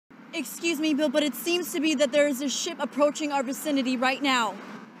Excuse me, Bill, but it seems to be that there is a ship approaching our vicinity right now.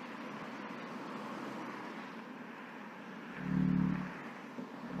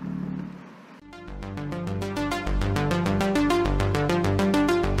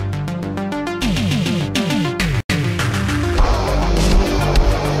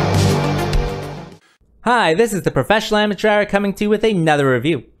 Hi, this is the Professional Amateur coming to you with another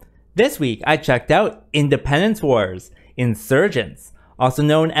review. This week I checked out Independence Wars, Insurgence, also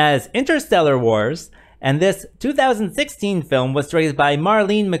known as Interstellar Wars, and this 2016 film was directed by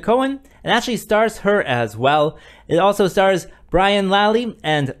Marlene McCohen and actually stars her as well. It also stars Brian Lally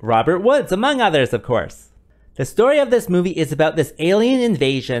and Robert Woods, among others, of course. The story of this movie is about this alien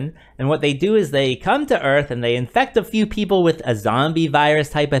invasion, and what they do is they come to Earth and they infect a few people with a zombie virus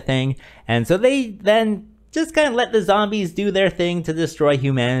type of thing, and so they then just kind of let the zombies do their thing to destroy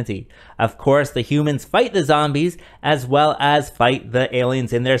humanity. Of course, the humans fight the zombies as well as fight the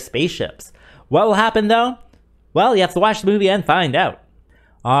aliens in their spaceships. What will happen though? Well, you have to watch the movie and find out.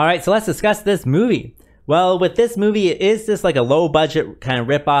 Alright, so let's discuss this movie. Well, with this movie, it is just like a low-budget kind of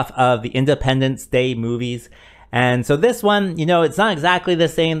ripoff of the Independence Day movies. And so this one, you know, it's not exactly the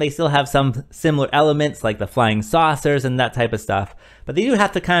same. They still have some similar elements like the flying saucers and that type of stuff. But they do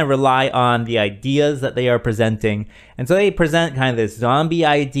have to kind of rely on the ideas that they are presenting. And so they present kind of this zombie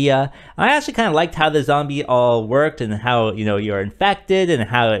idea. I actually kind of liked how the zombie all worked and how, you know, you're infected and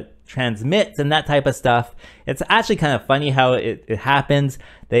how it transmits and that type of stuff. It's actually kind of funny how it happens.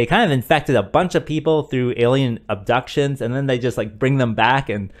 They kind of infected a bunch of people through alien abductions, and then they just like bring them back,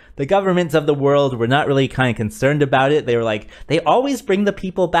 and the governments of the world were not really kind of concerned about it. They were like, they always bring the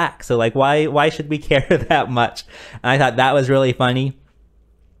people back, so like why should we care that much? And I thought that was really funny.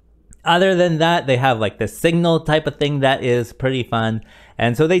 Other than that, they have like this signal type of thing that is pretty fun.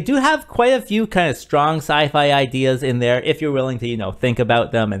 And so they do have quite a few kind of strong sci-fi ideas in there if you're willing to, you know, think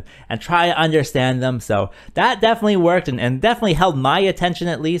about them and try to understand them. So that definitely worked and definitely held my attention,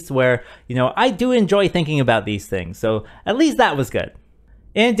 at least, where, you know, I do enjoy thinking about these things. So at least that was good.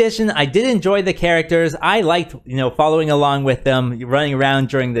 In addition, I did enjoy the characters. I liked, you know, following along with them, running around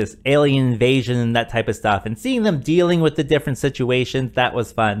during this alien invasion and that type of stuff, and seeing them dealing with the different situations. That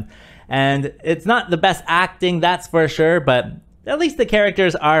was fun. And it's not the best acting, that's for sure, but at least the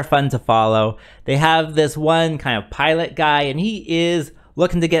characters are fun to follow. They have this one kind of pilot guy, and he is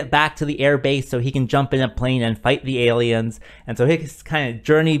looking to get back to the air base so he can jump in a plane and fight the aliens. And so his kind of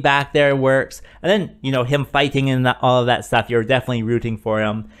journey back there works. And then, you know, him fighting and all of that stuff, you're definitely rooting for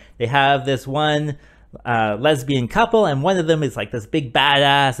him. They have this one lesbian couple, and one of them is like this big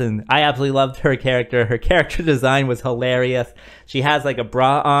badass, and I absolutely loved her character. Her character design was hilarious. She has like a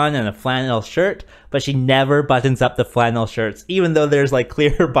bra on and a flannel shirt, but she never buttons up the flannel shirts, even though there's like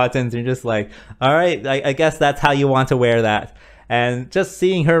clear buttons. You're just like, all right, I guess that's how you want to wear that. And just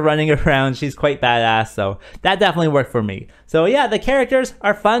seeing her running around, she's quite badass, so that definitely worked for me. So yeah, the characters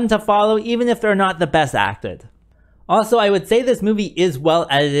are fun to follow, even if they're not the best acted. Also, I would say this movie is well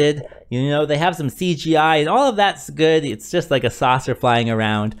edited. You know, they have some CGI and all of that's good. It's just like a saucer flying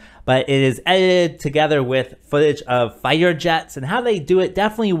around, but it is edited together with footage of fighter jets, and how they do it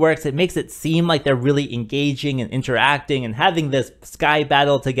definitely works. It makes it seem like they're really engaging and interacting and having this sky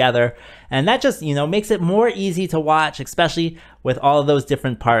battle together. And that just, you know, makes it more easy to watch, especially with all of those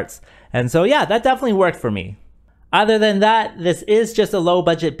different parts. And so yeah, that definitely worked for me. Other than that, this is just a low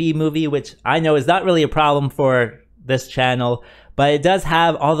budget B movie, which I know is not really a problem for this channel, but it does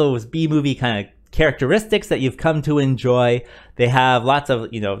have all those B-movie kind of characteristics that you've come to enjoy. They have lots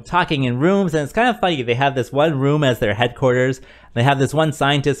of, you know, talking in rooms, and it's kind of funny. They have this one room as their headquarters. They have this one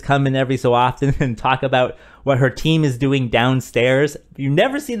scientist come in every so often and talk about what her team is doing downstairs. You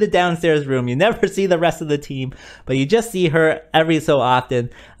never see the downstairs room. You never see the rest of the team, but you just see her every so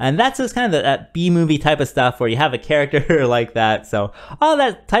often. And that's just kind of that B-movie type of stuff where you have a character like that. So all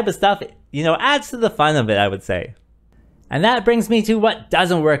that type of stuff, you know, adds to the fun of it, I would say. And that brings me to what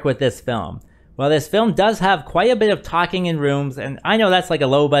doesn't work with this film. Well, this film does have quite a bit of talking in rooms, and I know that's like a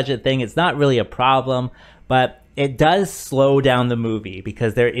low budget thing. It's not really a problem, but it does slow down the movie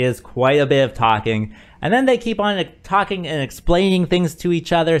because there is quite a bit of talking. And then they keep on talking and explaining things to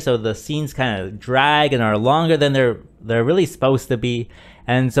each other, so the scenes kind of drag and are longer than they're really supposed to be.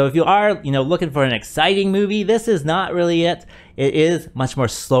 And so if you are, you know, looking for an exciting movie, this is not really it. It is much more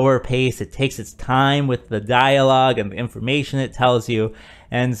slower paced. It takes its time with the dialogue and the information it tells you.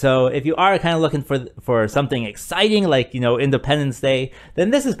 And so if you are kind of looking for something exciting like, you know, Independence Day,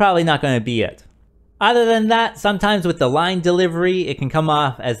 then this is probably not going to be it. Other than that, sometimes with the line delivery, it can come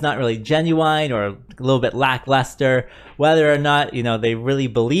off as not really genuine or a little bit lackluster, whether or not, they really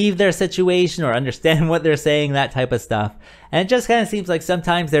believe their situation or understand what they're saying, that type of stuff. And it just kind of seems like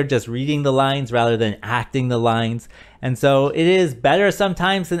sometimes they're just reading the lines rather than acting the lines. And so it is better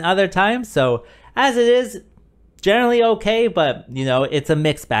sometimes than other times. So as it is, generally okay, but, it's a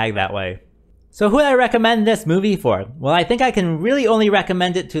mixed bag that way. So who would I recommend this movie for? Well, I think I can really only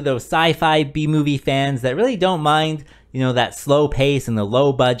recommend it to those sci-fi B-movie fans that really don't mind, that slow pace and the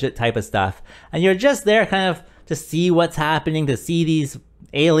low budget type of stuff. And you're just there kind of to see what's happening, to see these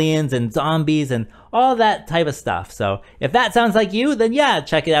aliens and zombies and all that type of stuff. So if that sounds like you, then yeah,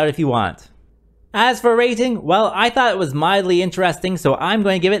 check it out if you want. As for rating, well, I thought it was mildly interesting, so I'm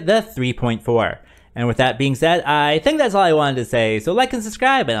going to give it the 3.4. And with that being said, I think that's all I wanted to say, so like and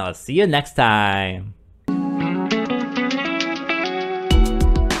subscribe, and I'll see you next time.